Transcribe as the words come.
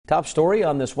Top story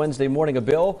on this Wednesday morning, a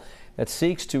bill that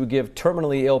seeks to give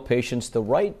terminally ill patients the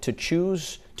right to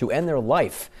choose to end their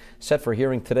life. Set for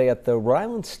hearing today at the Rhode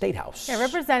Island State House. Yeah,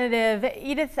 Representative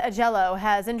Edith Agello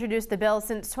has introduced the bill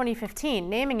since 2015,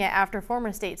 naming it after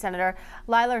former state senator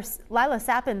Lila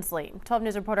Sapensley. 12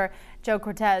 News reporter Joe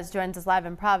Cortez joins us live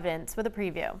in Providence with a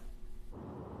preview.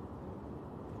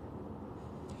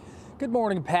 Good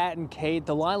morning, Pat and Kate.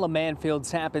 The Lila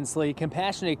Sapensley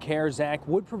Compassionate Cares Act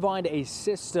would provide a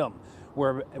system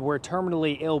where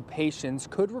terminally ill patients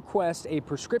could request a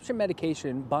prescription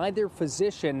medication by their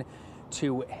physician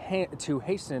to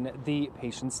hasten the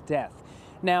patient's death.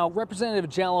 Now,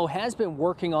 Representative Agello has been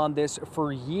working on this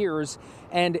for years,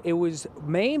 and it was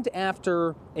named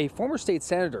after a former state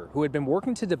senator who had been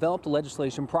working to develop the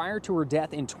legislation prior to her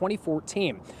death in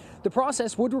 2014. The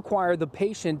process would require the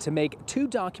patient to make two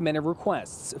documented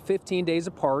requests, 15 days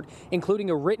apart,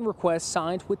 including a written request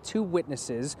signed with two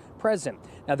witnesses present.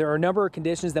 Now, there are a number of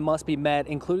conditions that must be met,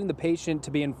 including the patient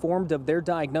to be informed of their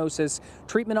diagnosis,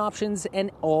 treatment options, and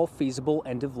all feasible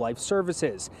end-of-life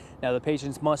services. Now, the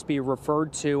patients must be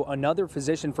referred to another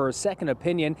physician for a second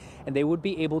opinion, and they would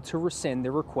be able to rescind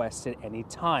their request at any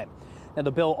time. Now,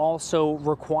 the bill also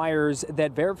requires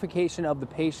that verification of the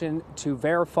patient to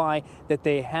verify that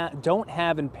they don't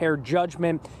have impaired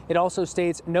judgment. It also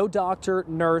states no doctor,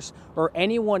 nurse, or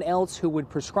anyone else who would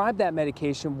prescribe that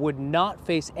medication would not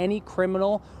face any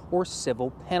criminal or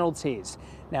civil penalties.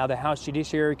 Now, the House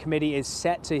Judiciary Committee is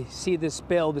set to see this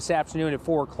bill this afternoon at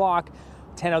 4 o'clock.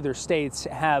 10 other states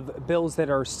have bills that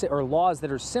are or laws that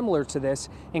are similar to this,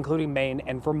 including Maine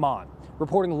and Vermont.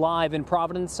 Reporting live in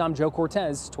Providence, I'm Joe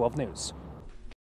Cortez, 12 News.